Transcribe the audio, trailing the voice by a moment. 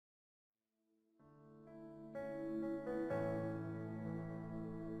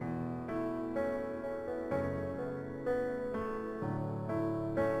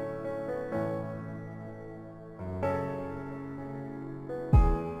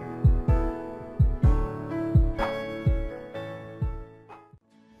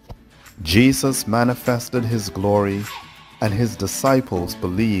Jesus manifested his glory, and his disciples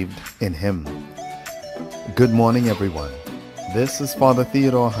believed in him. Good morning, everyone. This is Father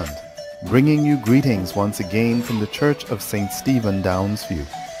Theodore Hunt, bringing you greetings once again from the Church of St. Stephen, Downsview.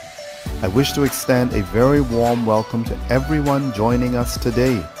 I wish to extend a very warm welcome to everyone joining us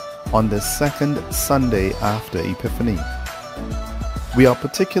today on this second Sunday after Epiphany. We are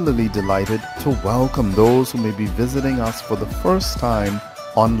particularly delighted to welcome those who may be visiting us for the first time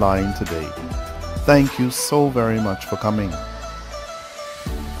online today. Thank you so very much for coming.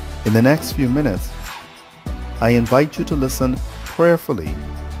 In the next few minutes, I invite you to listen prayerfully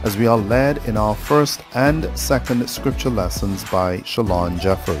as we are led in our first and second scripture lessons by Shalon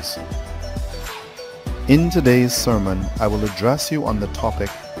Jeffers. In today's sermon, I will address you on the topic,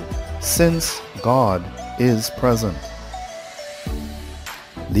 Since God is Present.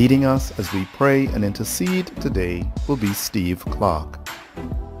 Leading us as we pray and intercede today will be Steve Clark.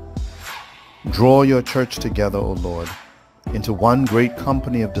 Draw your church together, O Lord, into one great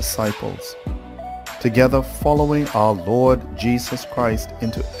company of disciples, together following our Lord Jesus Christ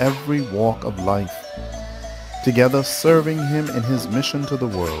into every walk of life, together serving him in his mission to the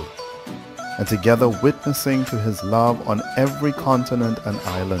world, and together witnessing to his love on every continent and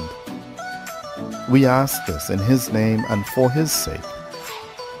island. We ask this in his name and for his sake.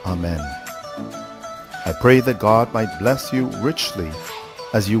 Amen. I pray that God might bless you richly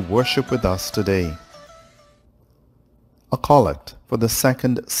as you worship with us today. A collect for the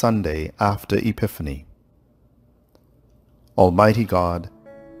second Sunday after Epiphany. Almighty God,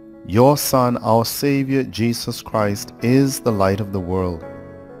 your Son, our Savior, Jesus Christ, is the light of the world.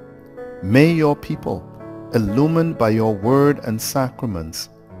 May your people, illumined by your word and sacraments,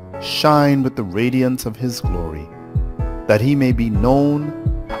 shine with the radiance of his glory, that he may be known,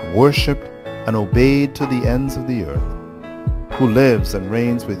 worshipped, and obeyed to the ends of the earth, who lives and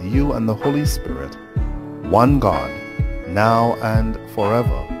reigns with you and the Holy Spirit, one God, now and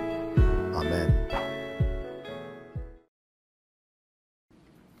forever. Amen.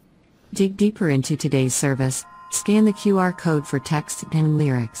 Dig deeper into today's service. Scan the QR code for text and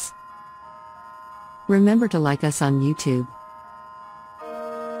lyrics. Remember to like us on YouTube.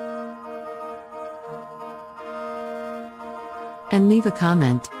 And leave a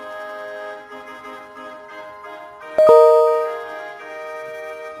comment.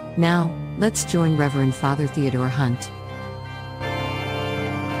 Now, let's join Reverend Father Theodore Hunt.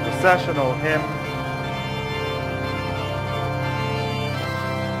 Processional hymn.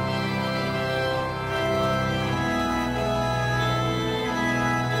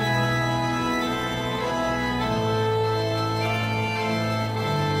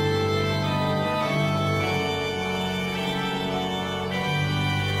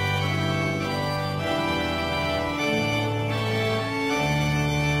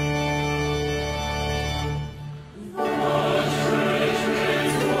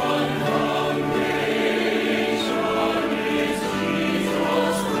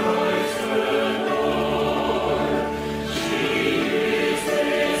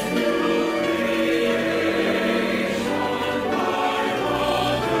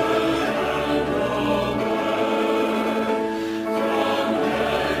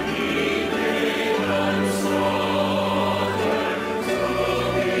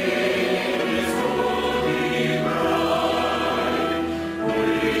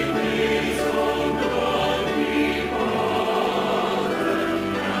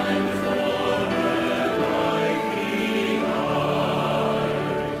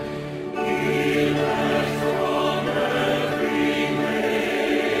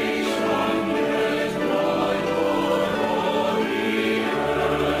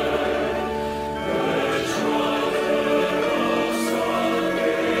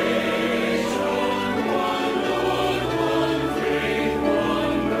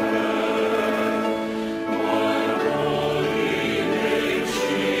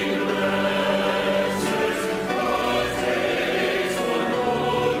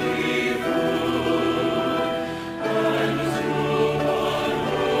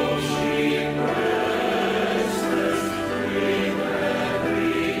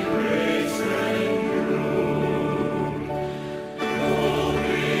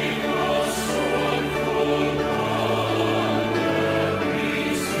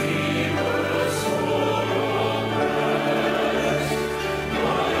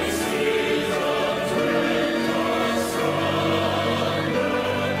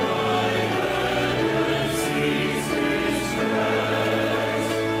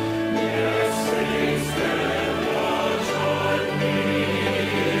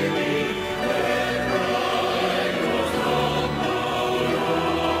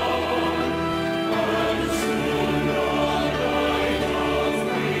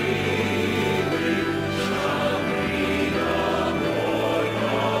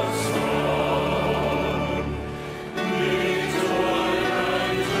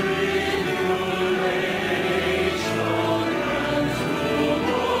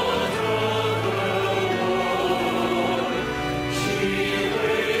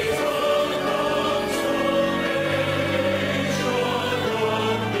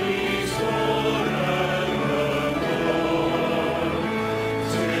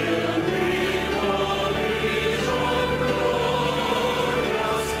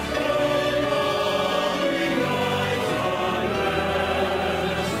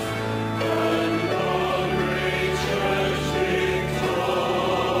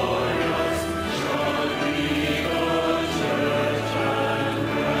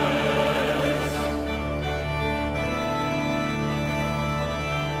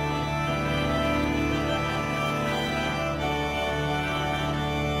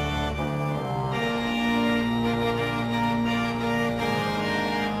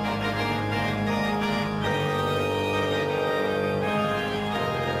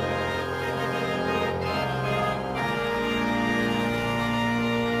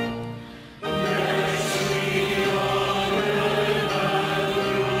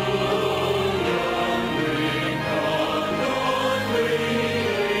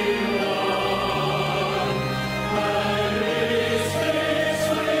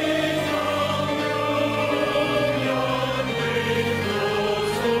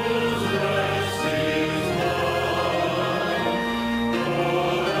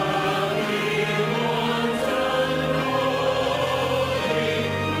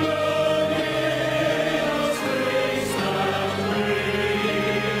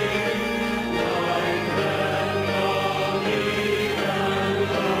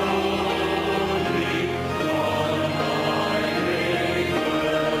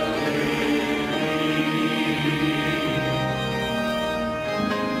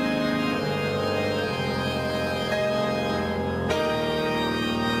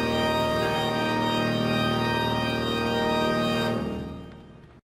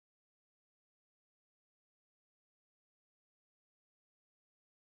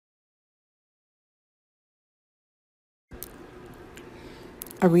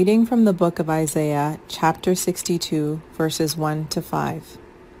 A reading from the book of Isaiah, chapter 62, verses 1 to 5.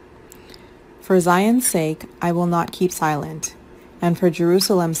 For Zion's sake I will not keep silent, and for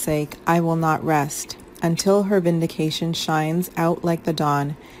Jerusalem's sake I will not rest, until her vindication shines out like the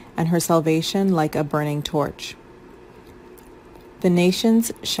dawn, and her salvation like a burning torch. The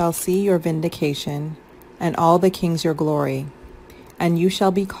nations shall see your vindication, and all the kings your glory, and you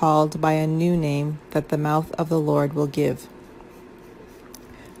shall be called by a new name that the mouth of the Lord will give.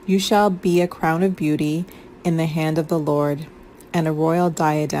 You shall be a crown of beauty in the hand of the Lord, and a royal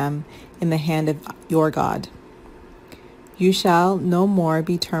diadem in the hand of your God. You shall no more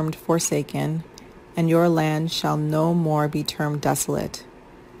be termed forsaken, and your land shall no more be termed desolate.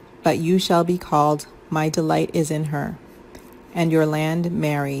 But you shall be called, My delight is in her, and your land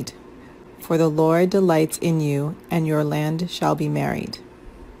married. For the Lord delights in you, and your land shall be married.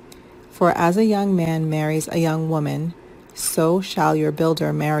 For as a young man marries a young woman, so shall your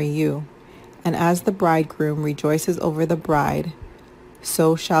builder marry you. And as the bridegroom rejoices over the bride,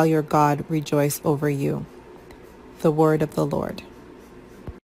 so shall your God rejoice over you. The word of the Lord.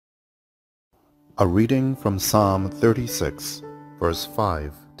 A reading from Psalm 36, verse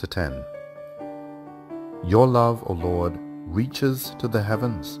 5 to 10. Your love, O Lord, reaches to the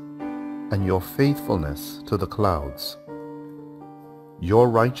heavens, and your faithfulness to the clouds. Your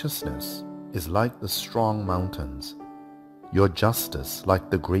righteousness is like the strong mountains, your justice like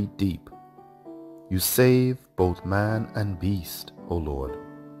the great deep. You save both man and beast, O Lord.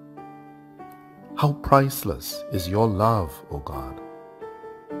 How priceless is your love, O God!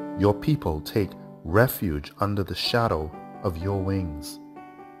 Your people take refuge under the shadow of your wings.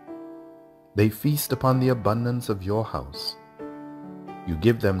 They feast upon the abundance of your house. You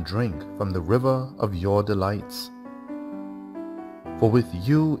give them drink from the river of your delights. For with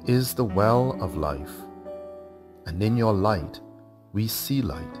you is the well of life, and in your light we see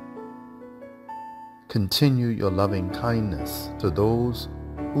light. Continue your loving kindness to those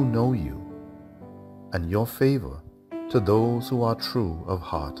who know you, and your favor to those who are true of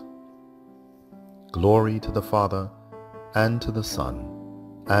heart. Glory to the Father, and to the Son,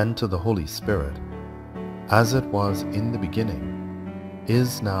 and to the Holy Spirit, as it was in the beginning,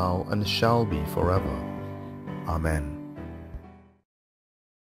 is now, and shall be forever. Amen.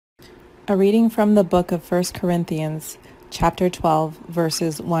 A reading from the book of 1 Corinthians, chapter 12,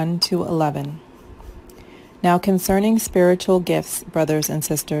 verses 1 to 11. Now concerning spiritual gifts, brothers and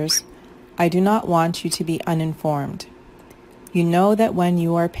sisters, I do not want you to be uninformed. You know that when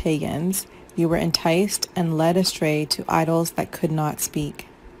you were pagans, you were enticed and led astray to idols that could not speak.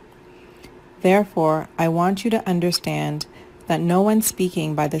 Therefore, I want you to understand that no one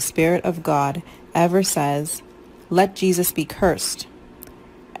speaking by the Spirit of God ever says, Let Jesus be cursed.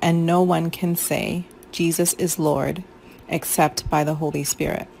 And no one can say, Jesus is Lord, except by the Holy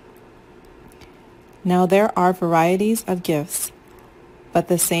Spirit. Now there are varieties of gifts, but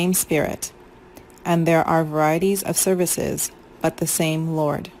the same Spirit. And there are varieties of services, but the same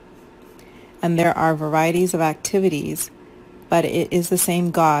Lord. And there are varieties of activities, but it is the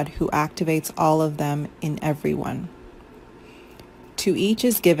same God who activates all of them in everyone. To each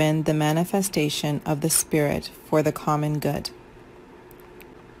is given the manifestation of the Spirit for the common good.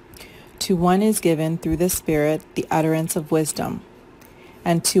 To one is given through the Spirit the utterance of wisdom,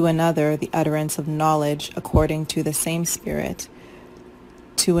 and to another the utterance of knowledge according to the same Spirit,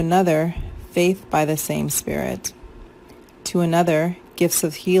 to another faith by the same Spirit, to another gifts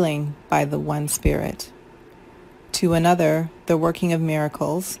of healing by the one Spirit, to another the working of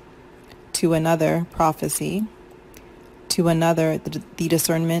miracles, to another prophecy, to another the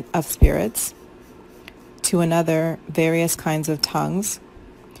discernment of spirits, to another various kinds of tongues,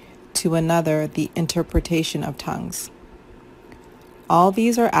 to another the interpretation of tongues. All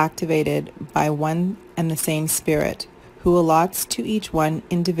these are activated by one and the same Spirit, who allots to each one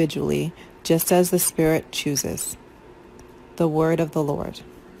individually, just as the Spirit chooses. The word of the Lord.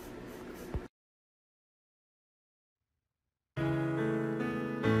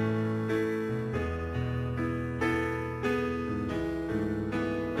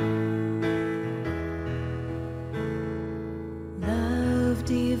 Love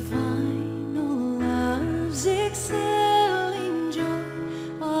divine, oh love's excelling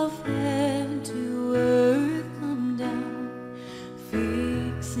joy of heaven to earth come down,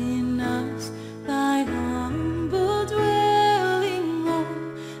 fixing us thy humble dwelling,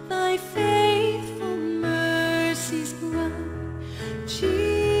 oh, thy faithful mercies ground.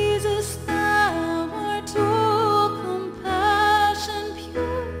 Jesus, thou art all compassion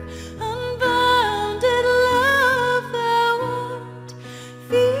pure, unbounded love thou art,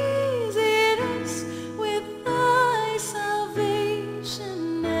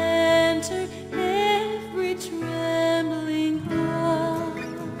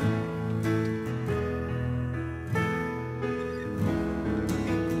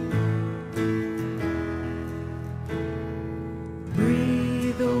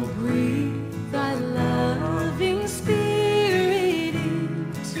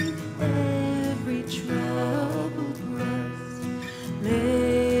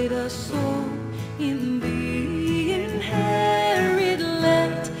 soul in the inherit.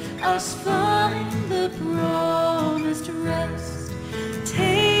 Let us find the promised rest.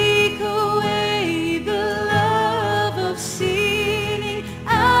 Take away the love of sinning,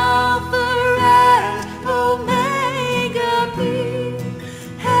 Alpha and Omega be,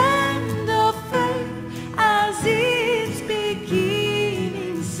 hand of faith as its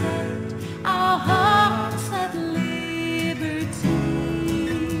beginning set our hearts at liberty.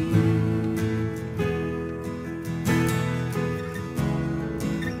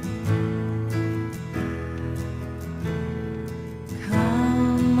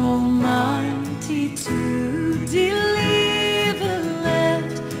 Come, Almighty, to deliver.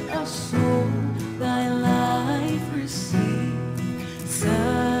 Let our soul thy life receive.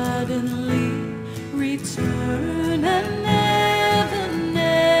 Suddenly return and never,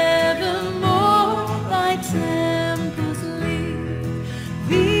 nevermore thy temples leave.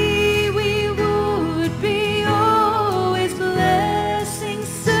 Thee we would be always blessing,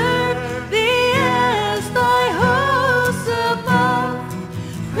 serve thee as thy hosts above.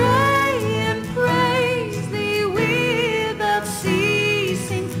 Pray and praise thee without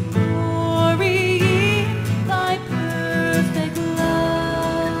ceasing, glory in thy perfect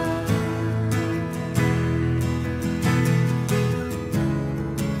love.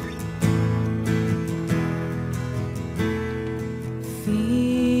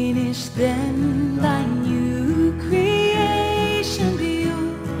 Finish then thy new creation,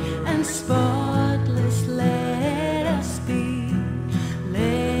 pure and spotless let us be.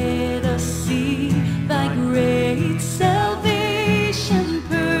 Let us see thy great salvation,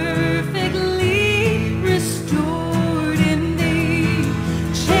 perfectly restored in thee.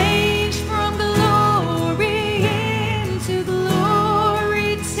 Change from glory into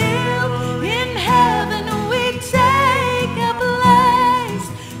glory, till in heaven we take a place,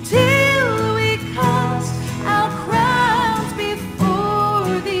 till we cast our crowns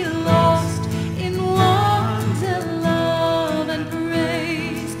before thee, lost in wonder, love, and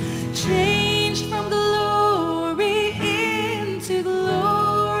praise. Change from glory into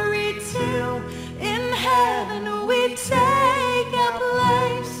glory, till in heaven we take a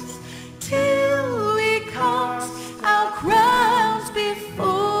place, till we cast our crowns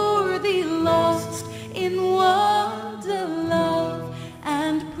before thee, lost in wonder, love,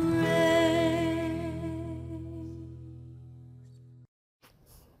 and praise.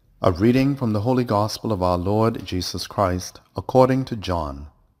 A reading from the Holy Gospel of our Lord Jesus Christ according to John,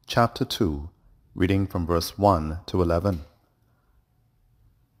 chapter 2, reading from verse 1 to 11.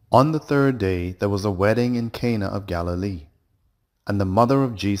 On the third day there was a wedding in Cana of Galilee, and the mother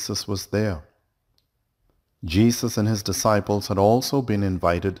of Jesus was there. Jesus and his disciples had also been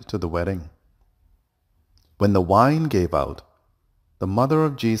invited to the wedding. When the wine gave out, the mother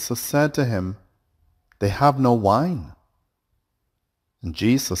of Jesus said to him, "They have no wine." And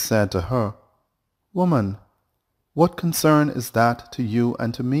Jesus said to her, "Woman, what concern is that to you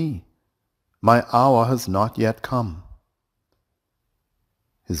and to me? My hour has not yet come."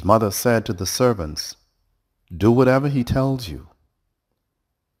 His mother said to the servants, "Do whatever he tells you."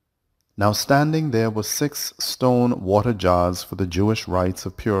 Now standing there were 6 stone water jars for the Jewish rites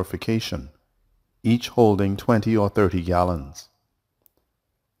of purification, each holding 20 or 30 gallons.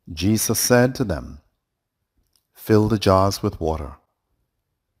 Jesus said to them, "Fill the jars with water."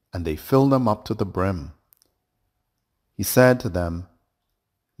 And they filled them up to the brim. He said to them,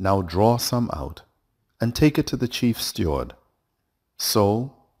 "Now draw some out, and take it to the chief steward."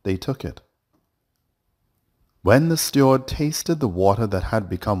 So they took it. When the steward tasted the water that had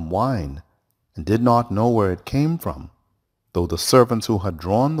become wine, and did not know where it came from, though the servants who had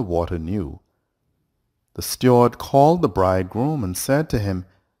drawn the water knew, the steward called the bridegroom and said to him,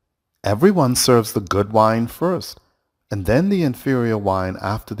 "Everyone serves the good wine first, and then the inferior wine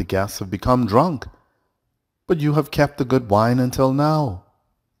after the guests have become drunk. But you have kept the good wine until now."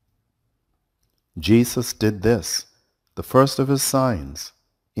 Jesus did this, the first of his signs,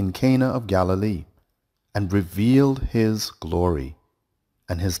 in Cana of Galilee, and revealed his glory,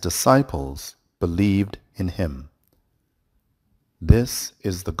 and his disciples believed in him. This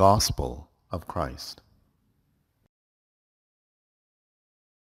is the gospel of Christ.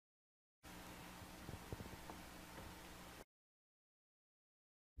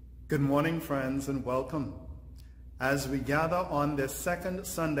 Good morning, friends, and welcome. As we gather on this second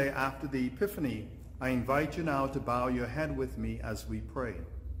Sunday after the Epiphany, I invite you now to bow your head with me as we pray.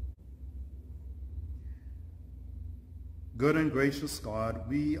 Good and gracious God,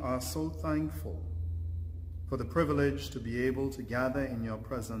 we are so thankful for the privilege to be able to gather in your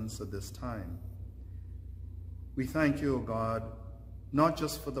presence at this time. We thank you, O God, not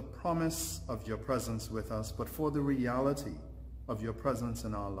just for the promise of your presence with us, but for the reality of your presence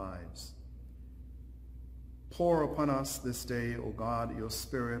in our lives. Pour upon us this day, O God, your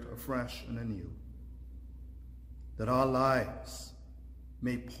Spirit afresh and anew, that our lives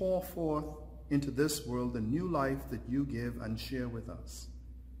may pour forth into this world the new life that you give and share with us.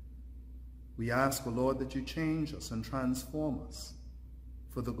 We ask, O Lord, that you change us and transform us.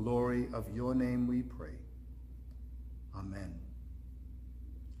 For the glory of your name we pray. Amen.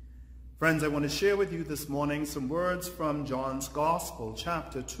 Friends, I want to share with you this morning some words from John's Gospel,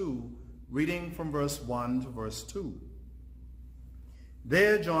 chapter 2, reading from verse 1 to verse 2.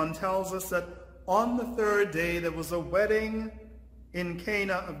 There, John tells us that on the third day there was a wedding in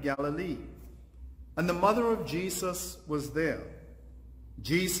Cana of Galilee, and the mother of Jesus was there.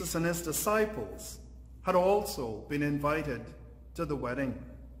 Jesus and his disciples had also been invited to the wedding.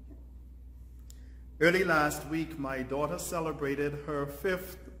 Early last week, my daughter celebrated her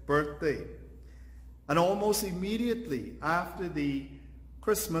 5th birthday, and almost immediately after the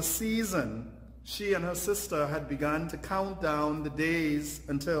Christmas season, she and her sister had begun to count down the days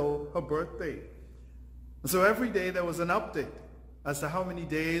until her birthday. And so every day there was an update as to how many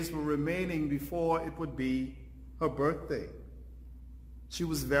days were remaining before it would be her birthday. She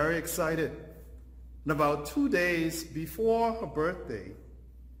was very excited. And about 2 days before her birthday,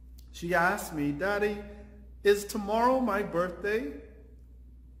 she asked me, "Daddy, is tomorrow my birthday?"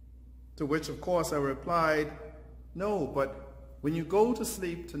 To which, of course, I replied, "No, but when you go to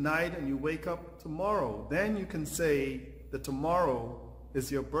sleep tonight and you wake up tomorrow, then you can say that tomorrow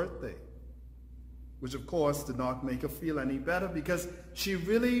is your birthday." Which, of course, did not make her feel any better, because she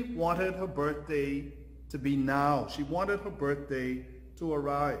really wanted her birthday to be now. She wanted her birthday to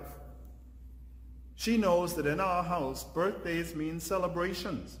arrive. She knows that in our house, birthdays mean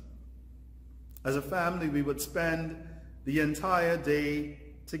celebrations. As a family, we would spend the entire day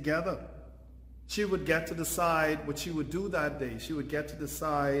together. She would get to decide what she would do that day. She would get to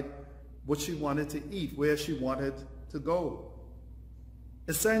decide what she wanted to eat, where she wanted to go.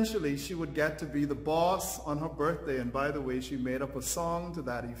 Essentially, she would get to be the boss on her birthday. And by the way, she made up a song to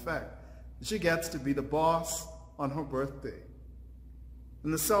that effect. She gets to be the boss on her birthday.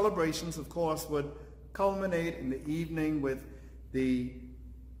 And the celebrations, of course, would culminate in the evening with the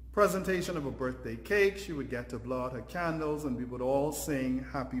presentation of a birthday cake. She would get to blow out her candles, and we would all sing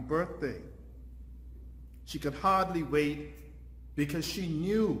happy birthday. She could hardly wait, because she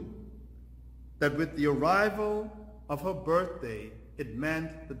knew that with the arrival of her birthday, it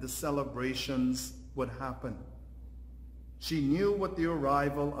meant that the celebrations would happen. She knew what the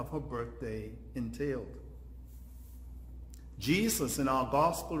arrival of her birthday entailed. Jesus, in our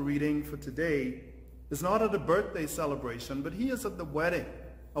gospel reading for today, is not at a birthday celebration, but he is at the wedding,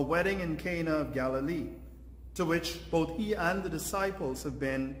 a wedding in Cana of Galilee, to which both he and the disciples have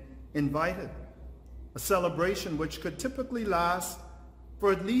been invited. A celebration which could typically last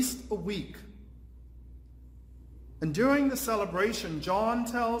for at least a week. And during the celebration, John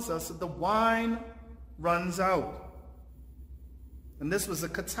tells us that the wine runs out. And this was a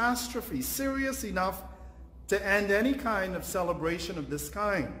catastrophe, serious enough to end any kind of celebration of this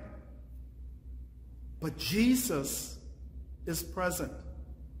kind. But Jesus is present.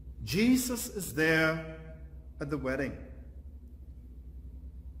 Jesus is there at the wedding.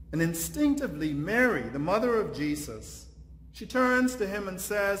 And instinctively, Mary, the mother of Jesus, she turns to him and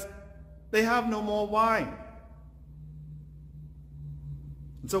says, "They have no more wine."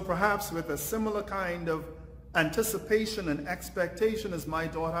 And so perhaps with a similar kind of anticipation and expectation as my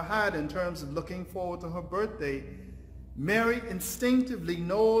daughter had in terms of looking forward to her birthday, Mary instinctively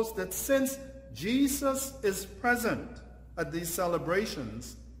knows that since Jesus is present at these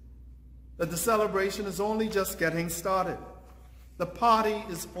celebrations, that the celebration is only just getting started. The party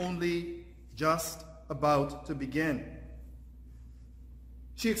is only just about to begin.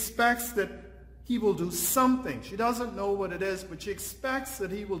 She expects that he will do something. She doesn't know what it is, but she expects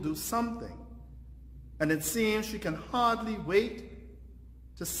that he will do something. And it seems she can hardly wait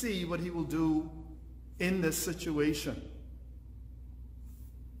to see what he will do in this situation.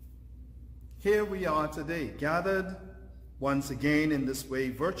 Here we are today, gathered once again in this way,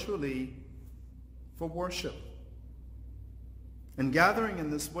 virtually, for worship. And gathering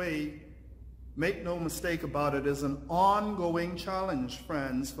in this way, make no mistake about it, is an ongoing challenge,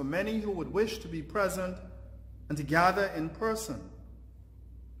 friends, for many who would wish to be present and to gather in person,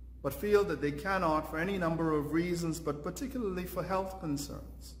 but feel that they cannot for any number of reasons, but particularly for health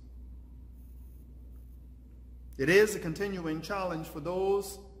concerns. It is a continuing challenge for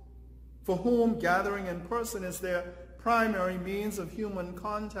those for whom gathering in person is their primary means of human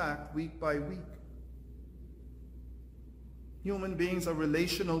contact week by week. human beings are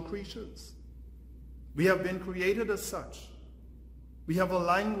relational creatures. We have been created as such. We have a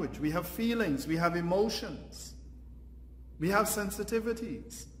language, we have feelings, we have emotions, we have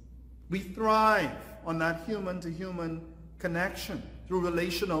sensitivities. We thrive on that human-to-human connection through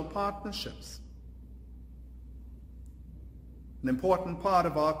relational partnerships. An important part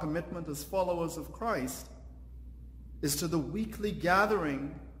of our commitment as followers of Christ is to the weekly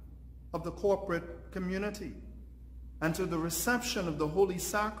gathering of the corporate community and to the reception of the Holy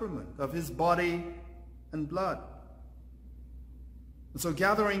Sacrament of his body and blood. And so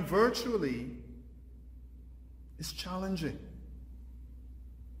gathering virtually is challenging.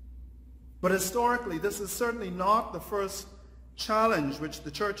 But historically, this is certainly not the first challenge which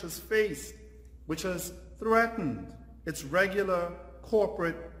the church has faced, which has threatened its regular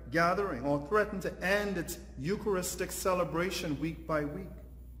corporate gathering or threatened to end its Eucharistic celebration week by week.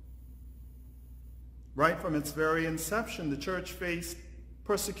 Right from its very inception, the church faced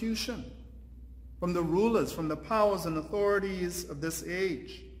persecution from the rulers, from the powers and authorities of this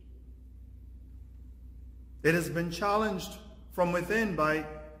age. It has been challenged from within by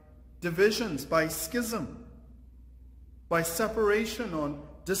divisions, by schism, by separation on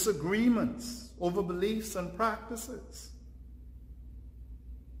disagreements over beliefs and practices.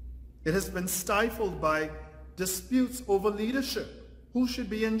 It has been stifled by disputes over leadership, who should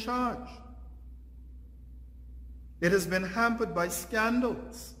be in charge. It has been hampered by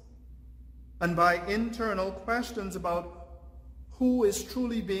scandals and by internal questions about who is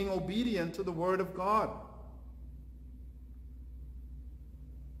truly being obedient to the Word of God.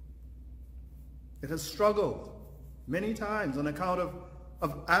 It has struggled many times on account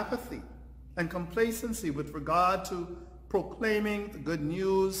of apathy and complacency with regard to proclaiming the good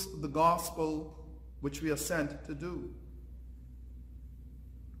news of the gospel which we are sent to do.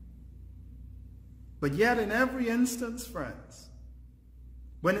 But yet in every instance, friends,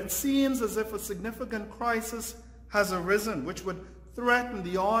 when it seems as if a significant crisis has arisen which would threaten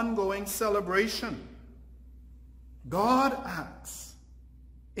the ongoing celebration, God acts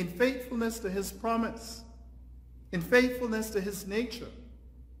in faithfulness to his promise, in faithfulness to his nature,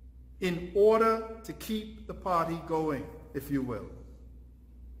 in order to keep the party going, if you will.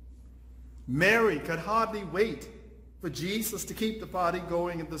 Mary could hardly wait for Jesus to keep the party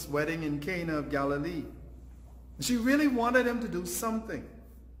going at this wedding in Cana of Galilee. She really wanted him to do something.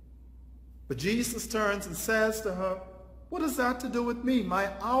 But Jesus turns and says to her, "What has that to do with me?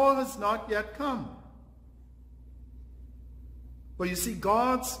 My hour has not yet come." But you see,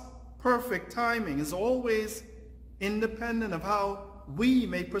 God's perfect timing is always independent of how we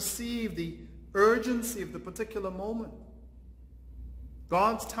may perceive the urgency of the particular moment.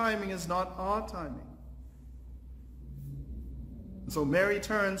 God's timing is not our timing. And so Mary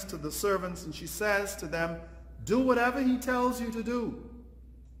turns to the servants and she says to them, "Do whatever he tells you to do.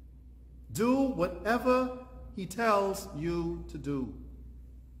 Do whatever he tells you to do."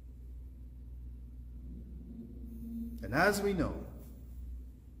 And as we know,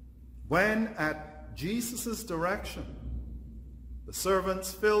 when at Jesus' direction, the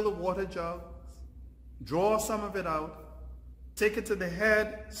servants fill the water jugs, draw some of it out, take it to the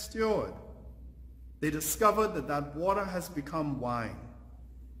head steward, they discovered that that water has become wine.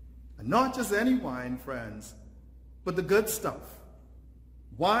 And not just any wine, friends, but the good stuff.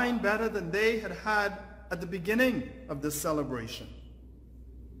 Wine better than they had had at the beginning of this celebration.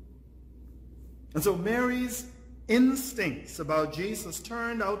 And so Mary's instincts about Jesus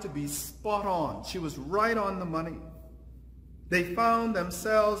turned out to be spot on. She was right on the money. They found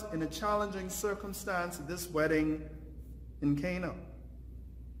themselves in a challenging circumstance at this wedding in Cana.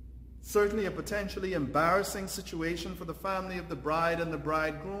 Certainly a potentially embarrassing situation for the family of the bride and the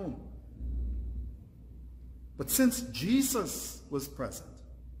bridegroom. But since Jesus was present,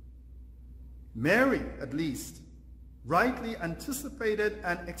 Mary, at least, rightly anticipated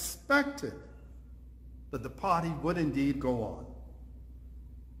and expected that the party would indeed go on,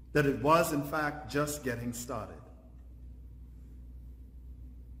 that it was, in fact, just getting started.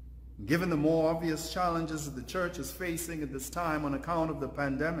 Given the more obvious challenges that the church is facing at this time on account of the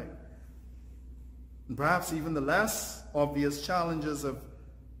pandemic, and perhaps even the less obvious challenges of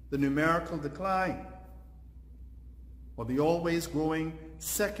the numerical decline, or the always growing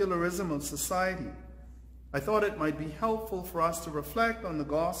secularism of society, I thought it might be helpful for us to reflect on the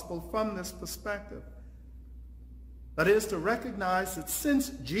gospel from this perspective. That is, to recognize that since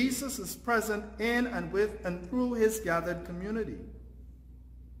Jesus is present in and with and through his gathered community,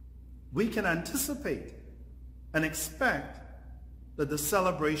 we can anticipate and expect that the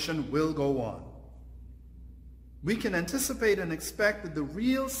celebration will go on. We can anticipate and expect that the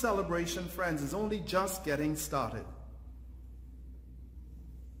real celebration, friends, is only just getting started.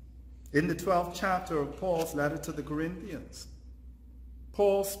 In the 12th chapter of Paul's letter to the Corinthians,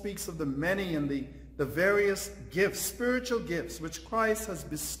 Paul speaks of the many and the various gifts, spiritual gifts, which Christ has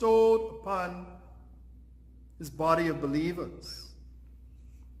bestowed upon his body of believers.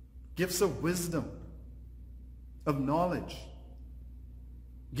 Gifts of wisdom, of knowledge,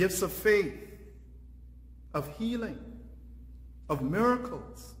 gifts of faith, of healing, of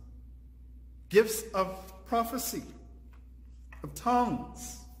miracles, gifts of prophecy, of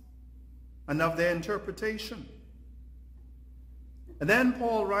tongues, and of their interpretation. And then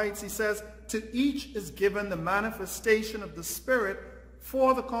Paul writes, he says, to each is given the manifestation of the Spirit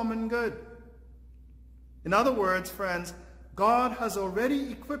for the common good. In other words, friends, God has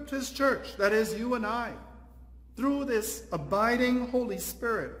already equipped his church, that is you and I, through this abiding Holy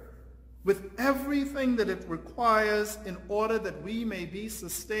Spirit with everything that it requires in order that we may be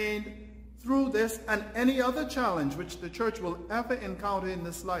sustained through this and any other challenge which the church will ever encounter in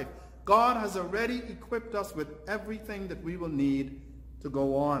this life. God has already equipped us with everything that we will need to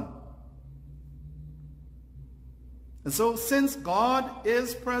go on. And so since God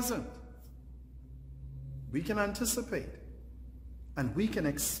is present, we can anticipate and we can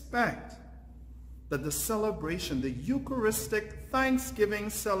expect that the celebration, the Eucharistic Thanksgiving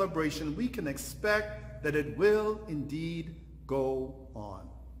celebration, we can expect that it will indeed go on.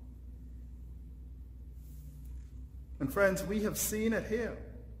 And friends, we have seen it here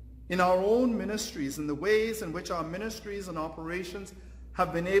in our own ministries, in the ways in which our ministries and operations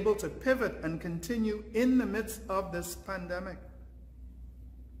have been able to pivot and continue in the midst of this pandemic.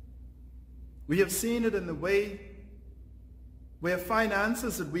 We have seen it in the way where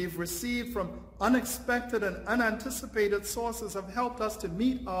finances that we've received from unexpected and unanticipated sources have helped us to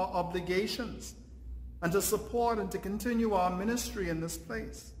meet our obligations and to support and to continue our ministry in this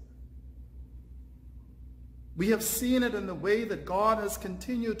place. We have seen it in the way that God has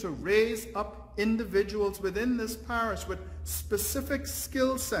continued to raise up individuals within this parish with specific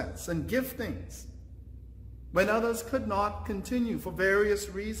skill sets and giftings when others could not continue for various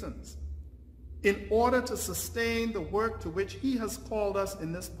reasons, in order to sustain the work to which he has called us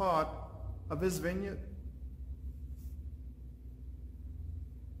in this part of his vineyard.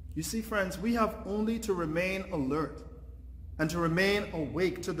 You see, friends, we have only to remain alert and to remain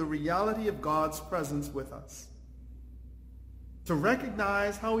awake to the reality of God's presence with us, to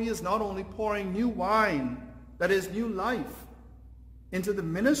recognize how he is not only pouring new wine, that is new life, into the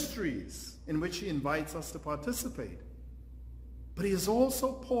ministries in which he invites us to participate, but he is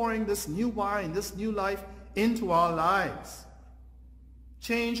also pouring this new wine, this new life into our lives,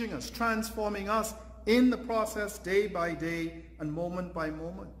 changing us, transforming us in the process day by day and moment by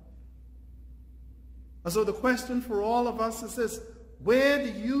moment. And so the question for all of us is this: where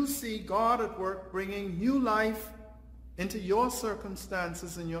do you see God at work bringing new life into your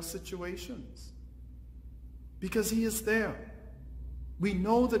circumstances and your situations? Because he is there. We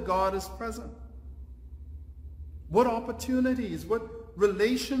know that God is present. What opportunities, what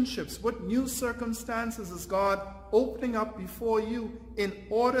relationships, what new circumstances is God opening up before you in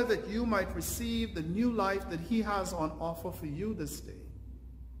order that you might receive the new life that he has on offer for you this day?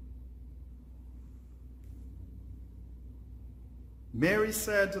 Mary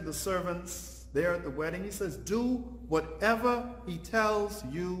said to the servants there at the wedding, he says, do whatever he tells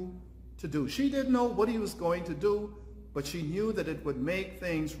you to do. She didn't know what he was going to do, but she knew that it would make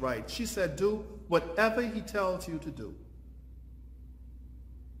things right. She said, do whatever he tells you to do.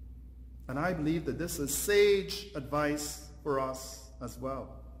 And I believe that this is sage advice for us as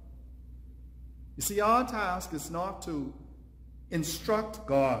well. You see, our task is not to instruct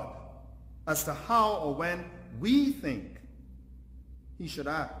God as to how or when we think he should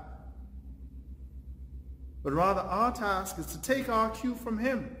act, but rather our task is to take our cue from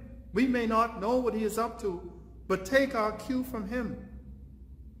him. We may not know what he is up to, but take our cue from him,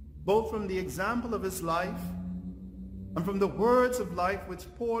 both from the example of his life and from the words of life which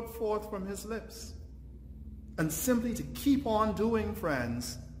poured forth from his lips, and simply to keep on doing,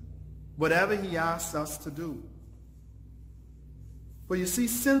 friends, whatever he asks us to do. For you see,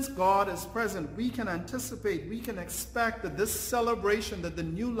 since God is present, we can anticipate, we can expect that this celebration, that the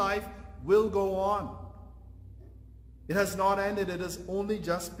new life will go on. It has not ended, it is only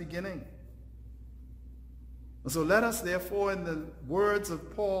just beginning. And so let us therefore, in the words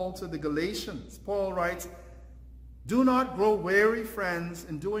of Paul to the Galatians, Paul writes, do not grow weary, friends,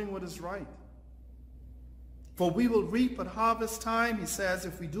 in doing what is right. For we will reap at harvest time, he says,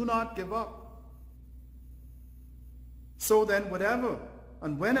 if we do not give up. So then, whatever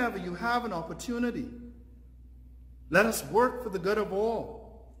and whenever you have an opportunity, let us work for the good of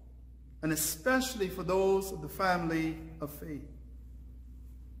all, and especially for those of the family of faith.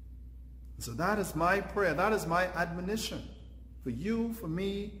 So that is my prayer. That is my admonition for you, for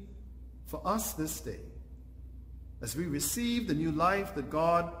me, for us this day. As we receive the new life that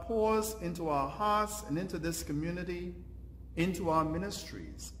God pours into our hearts and into this community, into our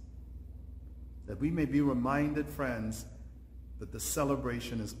ministries, that we may be reminded, friends, that the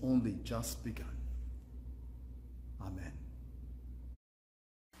celebration is only just begun. Amen.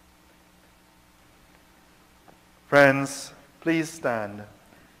 Friends, please stand.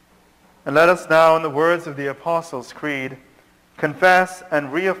 And let us now, in the words of the Apostles' Creed, confess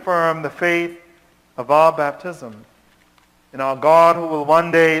and reaffirm the faith of our baptism in our God, who will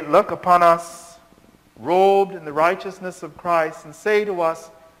one day look upon us robed in the righteousness of Christ and say to us,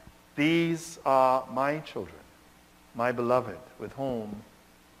 "These are my children, my beloved, with whom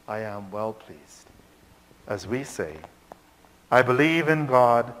I am well pleased." As we say, "I believe in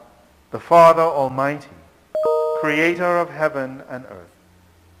God, the Father Almighty, creator of heaven and earth.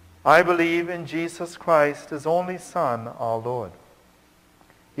 I believe in Jesus Christ, his only Son, our Lord.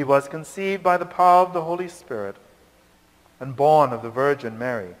 He was conceived by the power of the Holy Spirit and born of the Virgin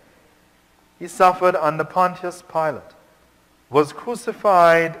Mary. He suffered under Pontius Pilate, was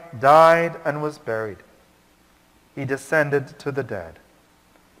crucified, died, and was buried. He descended to the dead.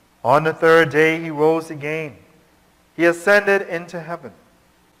 On the third day he rose again. He ascended into heaven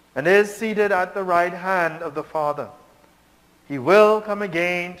and is seated at the right hand of the Father. He will come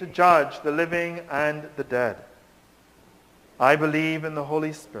again to judge the living and the dead. I believe in the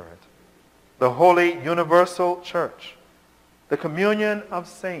Holy Spirit, the holy universal church, the communion of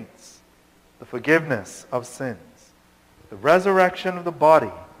saints, the forgiveness of sins, the resurrection of the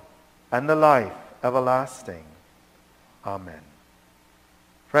body, and the life everlasting. Amen."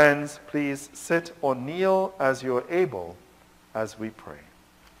 Friends, please sit or kneel as you are able as we pray.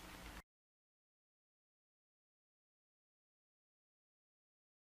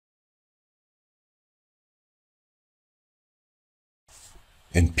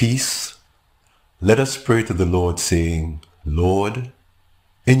 In peace, let us pray to the Lord, saying, "Lord,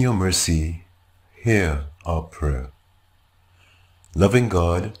 in your mercy, hear our prayer." Loving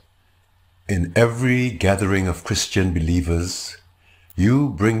God, in every gathering of Christian believers, you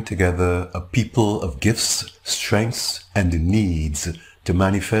bring together a people of gifts, strengths, and needs to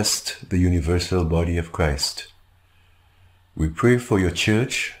manifest the universal body of Christ. We pray for your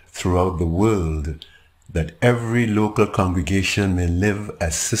church throughout the world, that every local congregation may live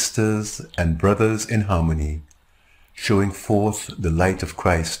as sisters and brothers in harmony, showing forth the light of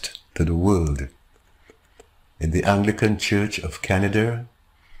Christ to the world. In the Anglican Church of Canada,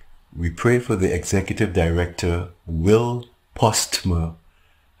 we pray for the Executive Director, Will Postma,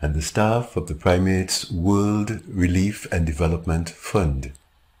 and the staff of the Primates World Relief and Development Fund.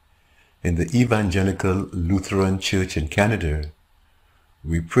 In the Evangelical Lutheran Church in Canada,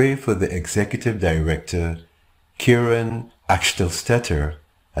 we pray for the Executive Director, Kieran Achtelstetter,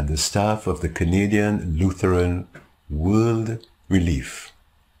 and the staff of the Canadian Lutheran World Relief.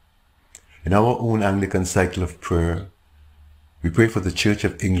 In our own Anglican cycle of prayer, we pray for the Church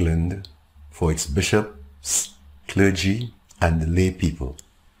of England, for its bishops, clergy, and lay people.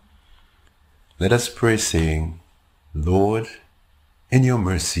 Let us pray, saying, "Lord, in your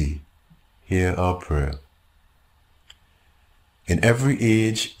mercy, hear our prayer." In every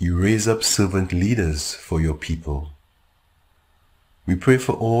age, you raise up servant leaders for your people. We pray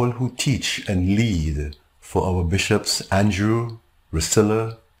for all who teach and lead, for our bishops Andrew,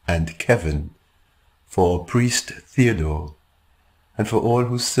 Rusilla, and Kevin, for our priest Theodore, and for all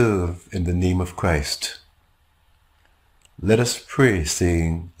who serve in the name of Christ. Let us pray,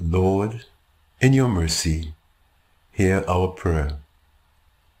 saying, "Lord, in your mercy, hear our prayer."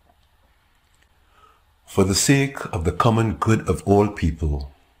 For the sake of the common good of all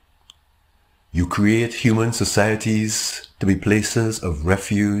people, you create human societies to be places of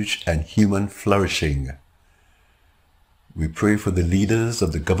refuge and human flourishing. We pray for the leaders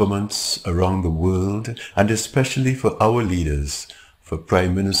of the governments around the world, and especially for our leaders, for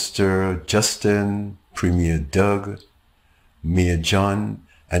Prime Minister Justin, Premier Doug, Mayor John,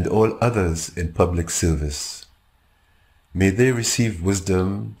 and all others in public service. May they receive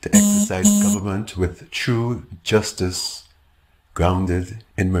wisdom to exercise government with true justice, grounded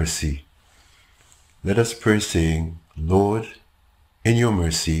in mercy. Let us pray, saying, "Lord, in your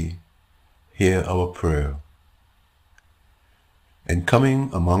mercy, hear our prayer." In coming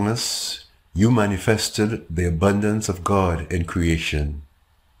among us, you manifested the abundance of God in creation.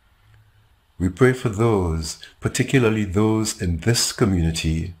 We pray for those, particularly those in this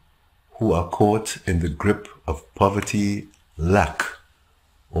community, who are caught in the grip of poverty, lack,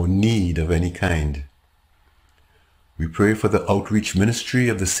 or need of any kind. We pray for the outreach ministry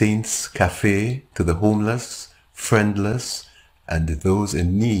of the Saints Cafe to the homeless, friendless, and those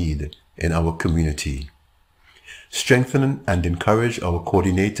in need in our community. Strengthen and encourage our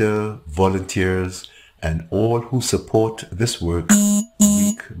coordinator, volunteers, and all who support this work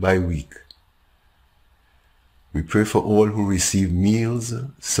week by week. We pray for all who receive meals,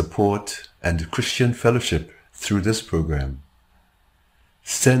 support, and Christian fellowship through this program.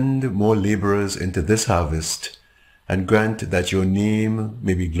 Send more laborers into this harvest and grant that your name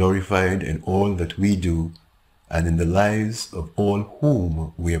may be glorified in all that we do and in the lives of all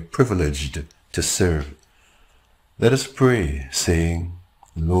whom we are privileged to serve. Let us pray, saying,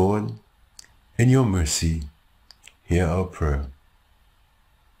 Lord, in your mercy, hear our prayer.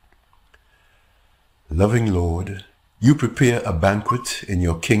 Loving Lord, you prepare a banquet in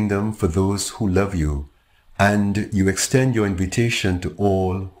your kingdom for those who love you, and you extend your invitation to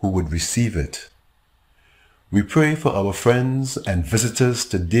all who would receive it. We pray for our friends and visitors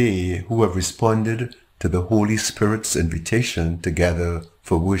today who have responded to the Holy Spirit's invitation to gather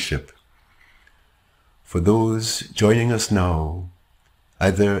for worship. For those joining us now,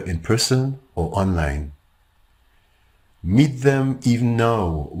 either in person or online, meet them even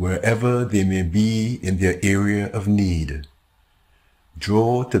now wherever they may be in their area of need.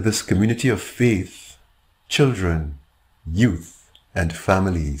 Draw to this community of faith children, youth, and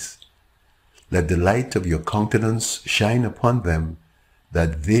families. Let the light of your countenance shine upon them,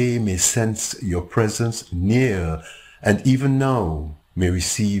 that they may sense your presence near and even now may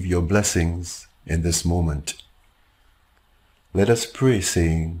receive your blessings in this moment. Let us pray,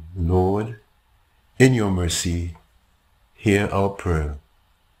 saying, Lord, in your mercy, hear our prayer.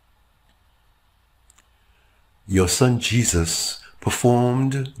 Your Son Jesus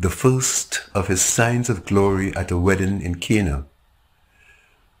performed the first of his signs of glory at a wedding in Cana.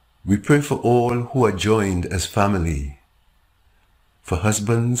 We pray for all who are joined as family, for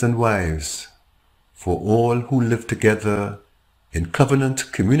husbands and wives, for all who live together in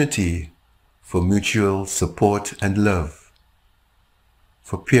covenant community for mutual support and love,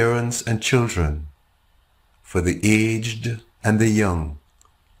 for parents and children, for the aged and the young.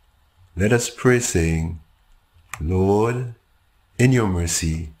 Let us pray, saying, Lord, in your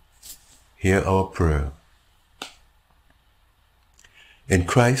mercy, hear our prayer. In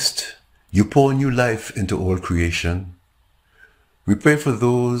Christ, you pour new life into all creation. We pray for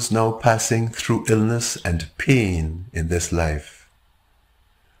those now passing through illness and pain in this life.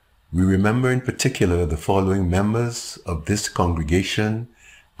 We remember in particular the following members of this congregation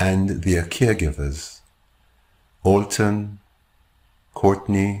and their caregivers: Alton,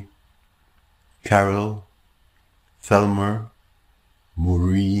 Courtney, Carol, Thelmer,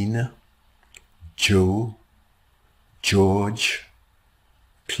 Maureen, Joe, George,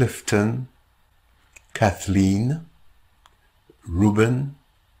 Clifton, Kathleen, Ruben,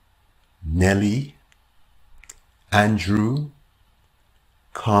 Nellie, Andrew,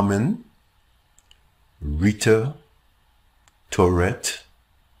 Carmen, Rita, Tourette,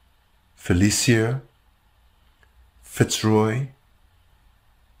 Felicia, Fitzroy,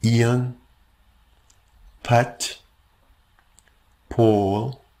 Ian, Pat,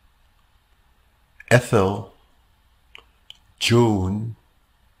 Paul, Ethel, Joan,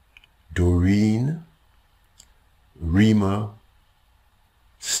 Doreen, Rima,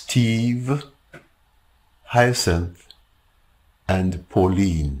 Steve, Hyacinth, and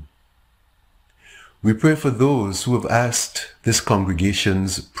Pauline. We pray for those who have asked this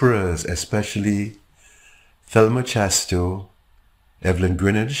congregation's prayers, especially Thelma Chasto, Evelyn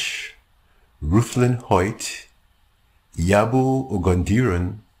Greenwich, Ruthlyn Hoyt, Yabo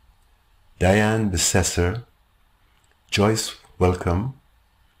Ogondiran, Diane Besesser, Joyce Welcome,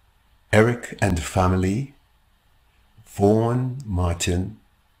 Eric and family, Vaughan Martin,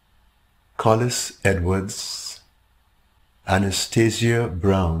 Collis Edwards, Anastasia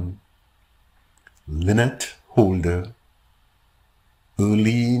Brown, Lynette Holder,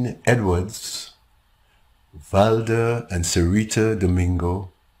 Erlene Edwards, Valda and Sarita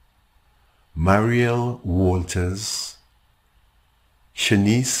Domingo, Mariel Walters,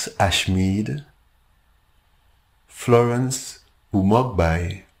 Shanice Ashmead, Florence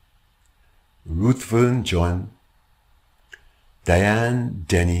Umogbai, Ruthven John, Diane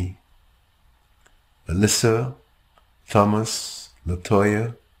Denny, Alyssa, Thomas,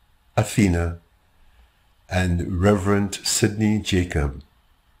 Latoya, Athena, and Reverend Sidney Jacob.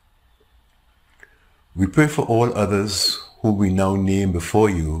 We pray for all others who we now name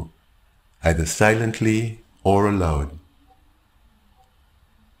before you, either silently or aloud.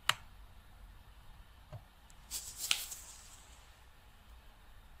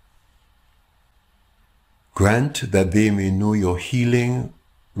 Grant that they may know your healing,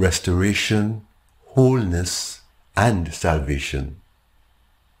 restoration, wholeness, and salvation.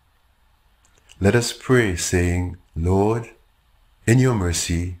 Let us pray, saying, Lord, in your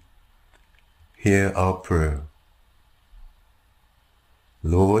mercy, hear our prayer.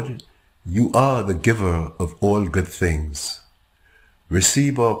 Lord, you are the giver of all good things.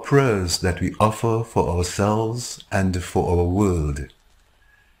 Receive our prayers that we offer for ourselves and for our world.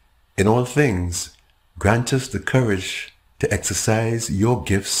 In all things, grant us the courage to exercise your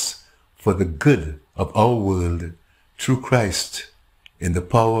gifts for the good of our world through Christ, in the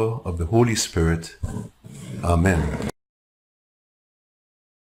power of the Holy Spirit. Amen.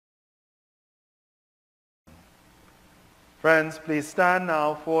 Friends, please stand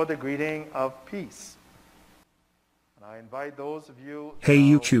now for the greeting of peace. And I invite those of you Hey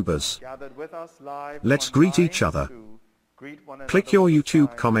now YouTubers, gathered with us live let's greet online each other. to greet one Click another your with the YouTube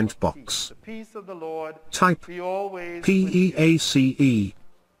sign comment of box. peace. The peace of the Lord Type be always with you. PEACE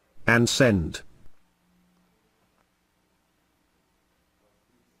and send.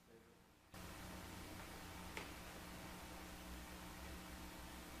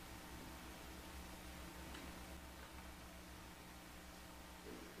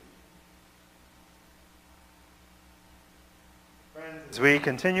 As we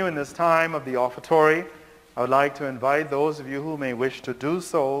continue in this time of the offertory, I would like to invite those of you who may wish to do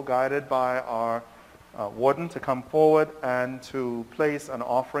so, guided by our warden, to come forward and to place an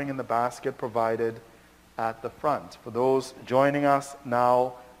offering in the basket provided at the front. For those joining us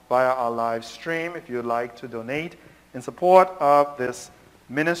now via our live stream, if you'd like to donate in support of this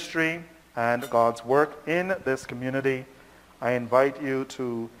ministry and God's work in this community, I invite you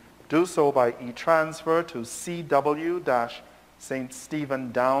to do so by e-transfer to CW-St.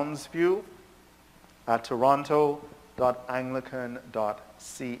 Stephen Downsview at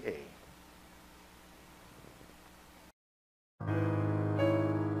toronto.anglican.ca.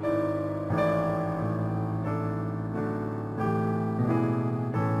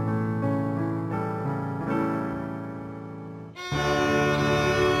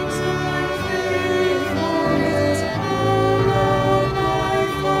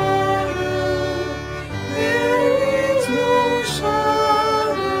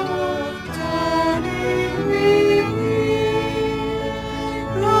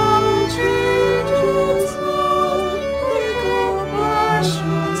 Lord,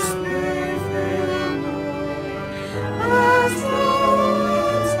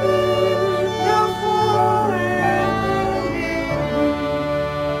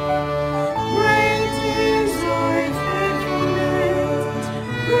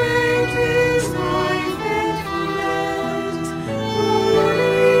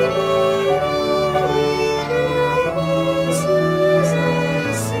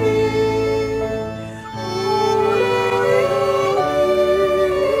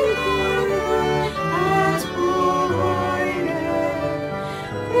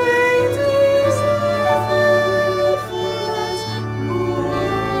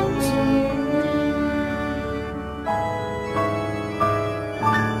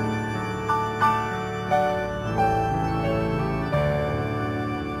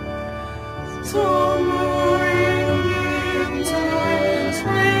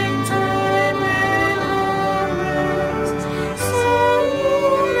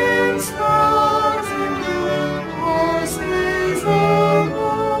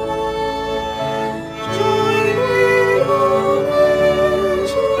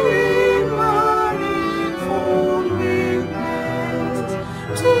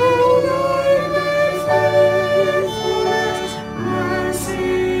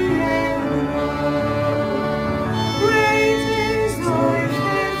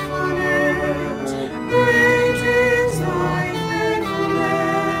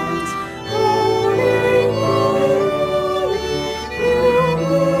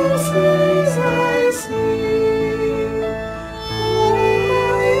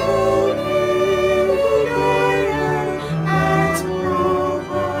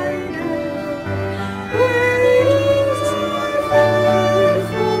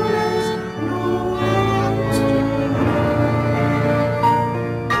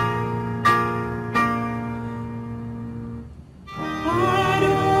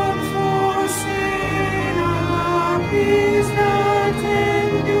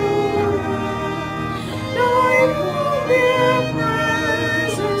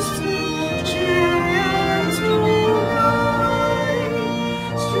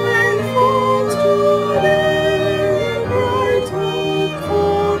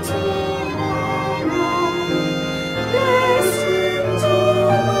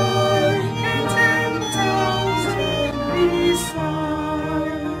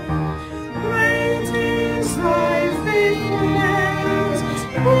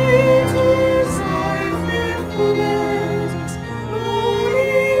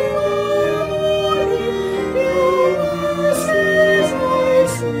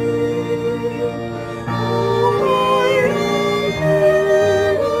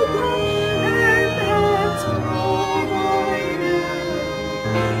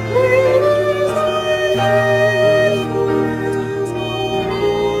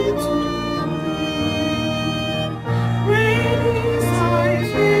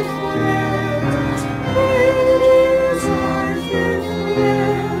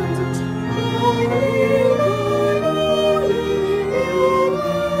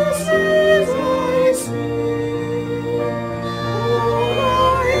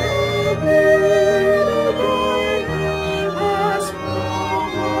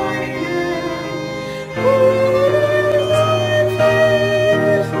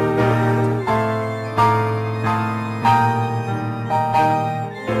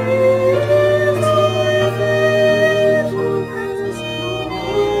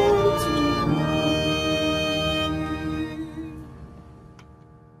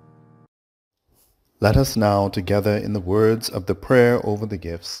 Let us now, together in the words of the prayer over the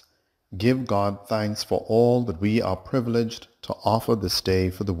gifts, give God thanks for all that we are privileged to offer this day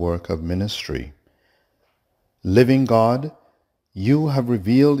for the work of ministry. Living God, you have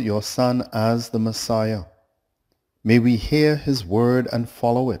revealed your Son as the Messiah. May we hear his word and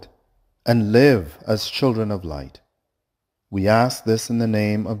follow it, and live as children of light. We ask this in the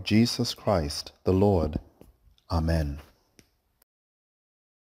name of Jesus Christ, the Lord. Amen.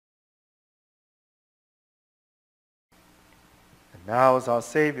 And now, as our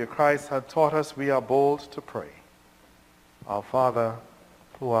Savior Christ had taught us, we are bold to pray. Our Father,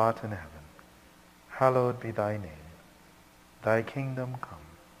 who art in heaven, hallowed be thy name. Thy kingdom come.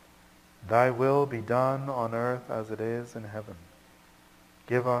 Thy will be done on earth as it is in heaven.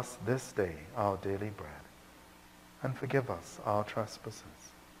 Give us this day our daily bread, and forgive us our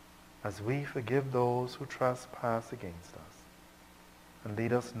trespasses, as we forgive those who trespass against us. And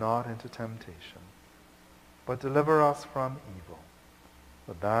lead us not into temptation, but deliver us from evil.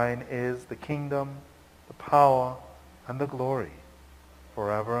 For thine is the kingdom, the power, and the glory,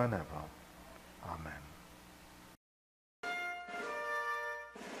 forever and ever. Amen.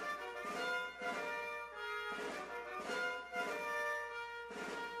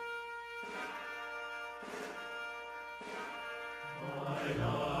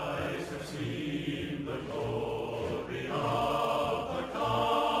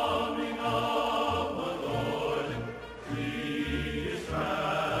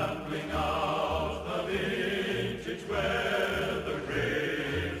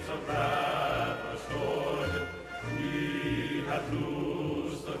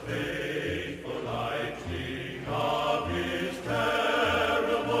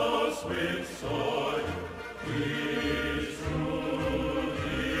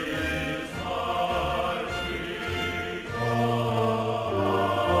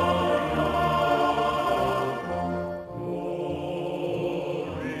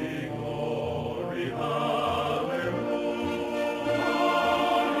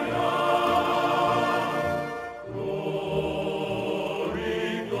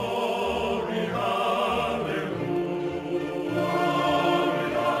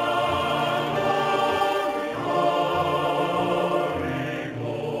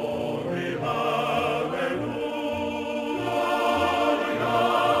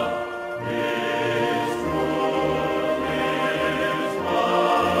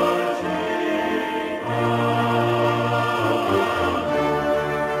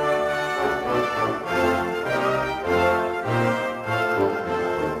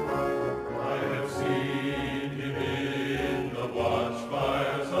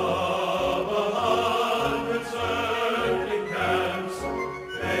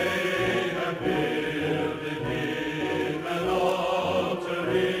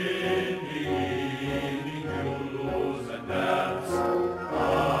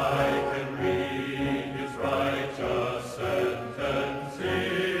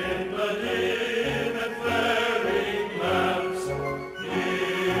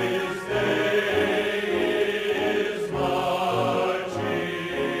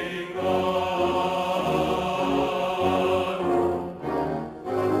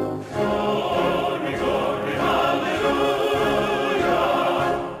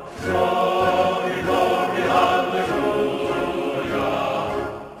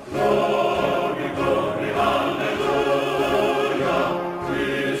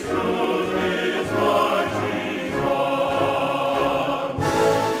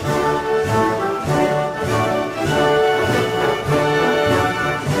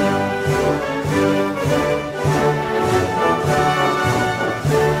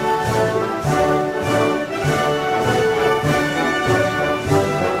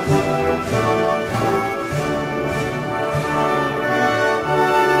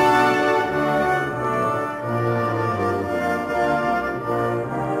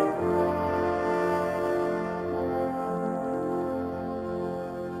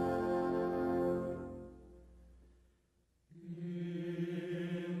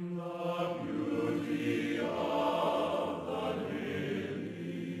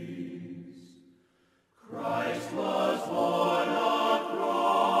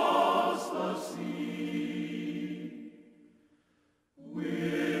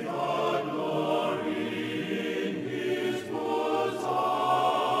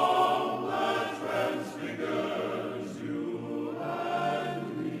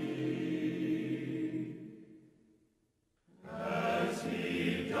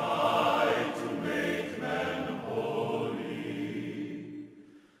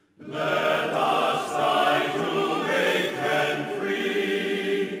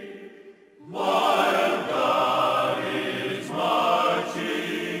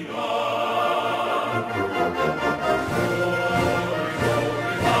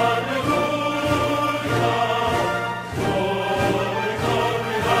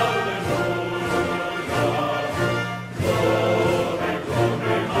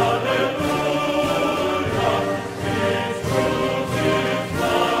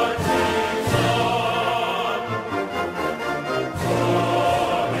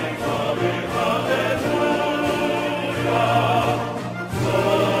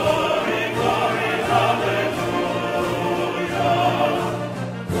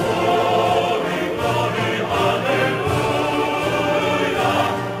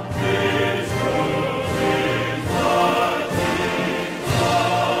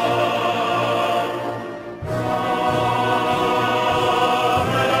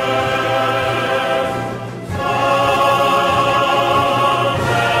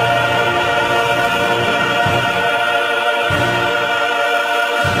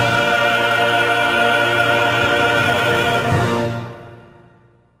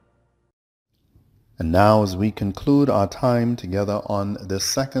 Now, as we conclude our time together on this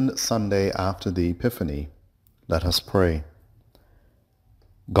second Sunday after the Epiphany, let us pray.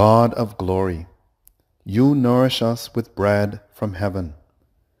 God of glory, you nourish us with bread from heaven.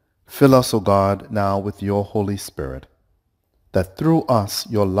 Fill us, O God, now with your Holy Spirit, that through us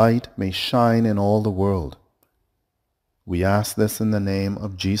your light may shine in all the world. We ask this in the name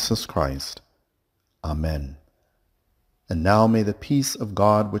of Jesus Christ. Amen. And now may the peace of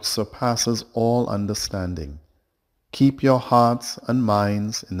God, which surpasses all understanding, keep your hearts and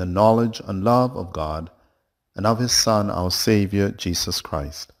minds in the knowledge and love of God and of his Son, our Savior, Jesus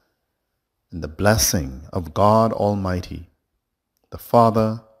Christ. And the blessing of God Almighty, the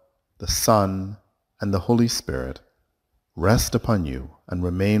Father, the Son, and the Holy Spirit rest upon you and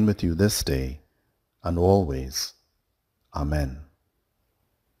remain with you this day and always. Amen.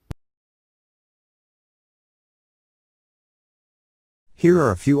 Here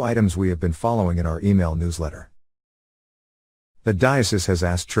are a few items we have been following in our email newsletter. The diocese has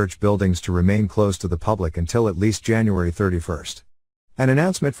asked church buildings to remain closed to the public until at least January 31st. An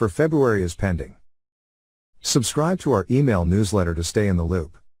announcement for February is pending. Subscribe to our email newsletter to stay in the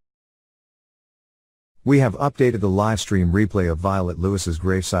loop. We have updated the live stream replay of Violet Lewis's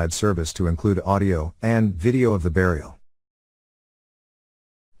graveside service to include audio and video of the burial.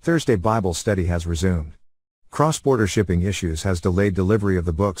 Thursday Bible study has resumed. Cross-border shipping issues has delayed delivery of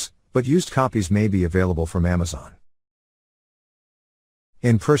the books, but used copies may be available from Amazon.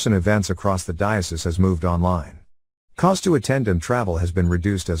 In-person events across the diocese has moved online. Cost to attend and travel has been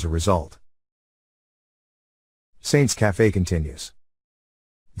reduced as a result. Saints Cafe continues.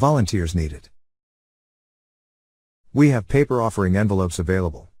 Volunteers needed. We have paper offering envelopes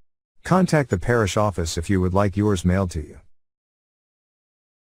available. Contact the parish office if you would like yours mailed to you.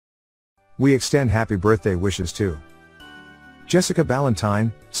 We extend happy birthday wishes to Jessica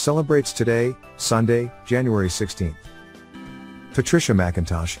Ballantyne, celebrates today, Sunday, January 16th. Patricia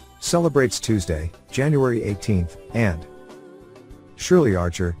McIntosh, celebrates Tuesday, January 18th, and Shirley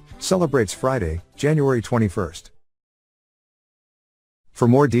Archer, celebrates Friday, January 21st. For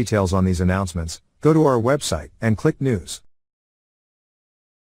more details on these announcements, go to our website and click News.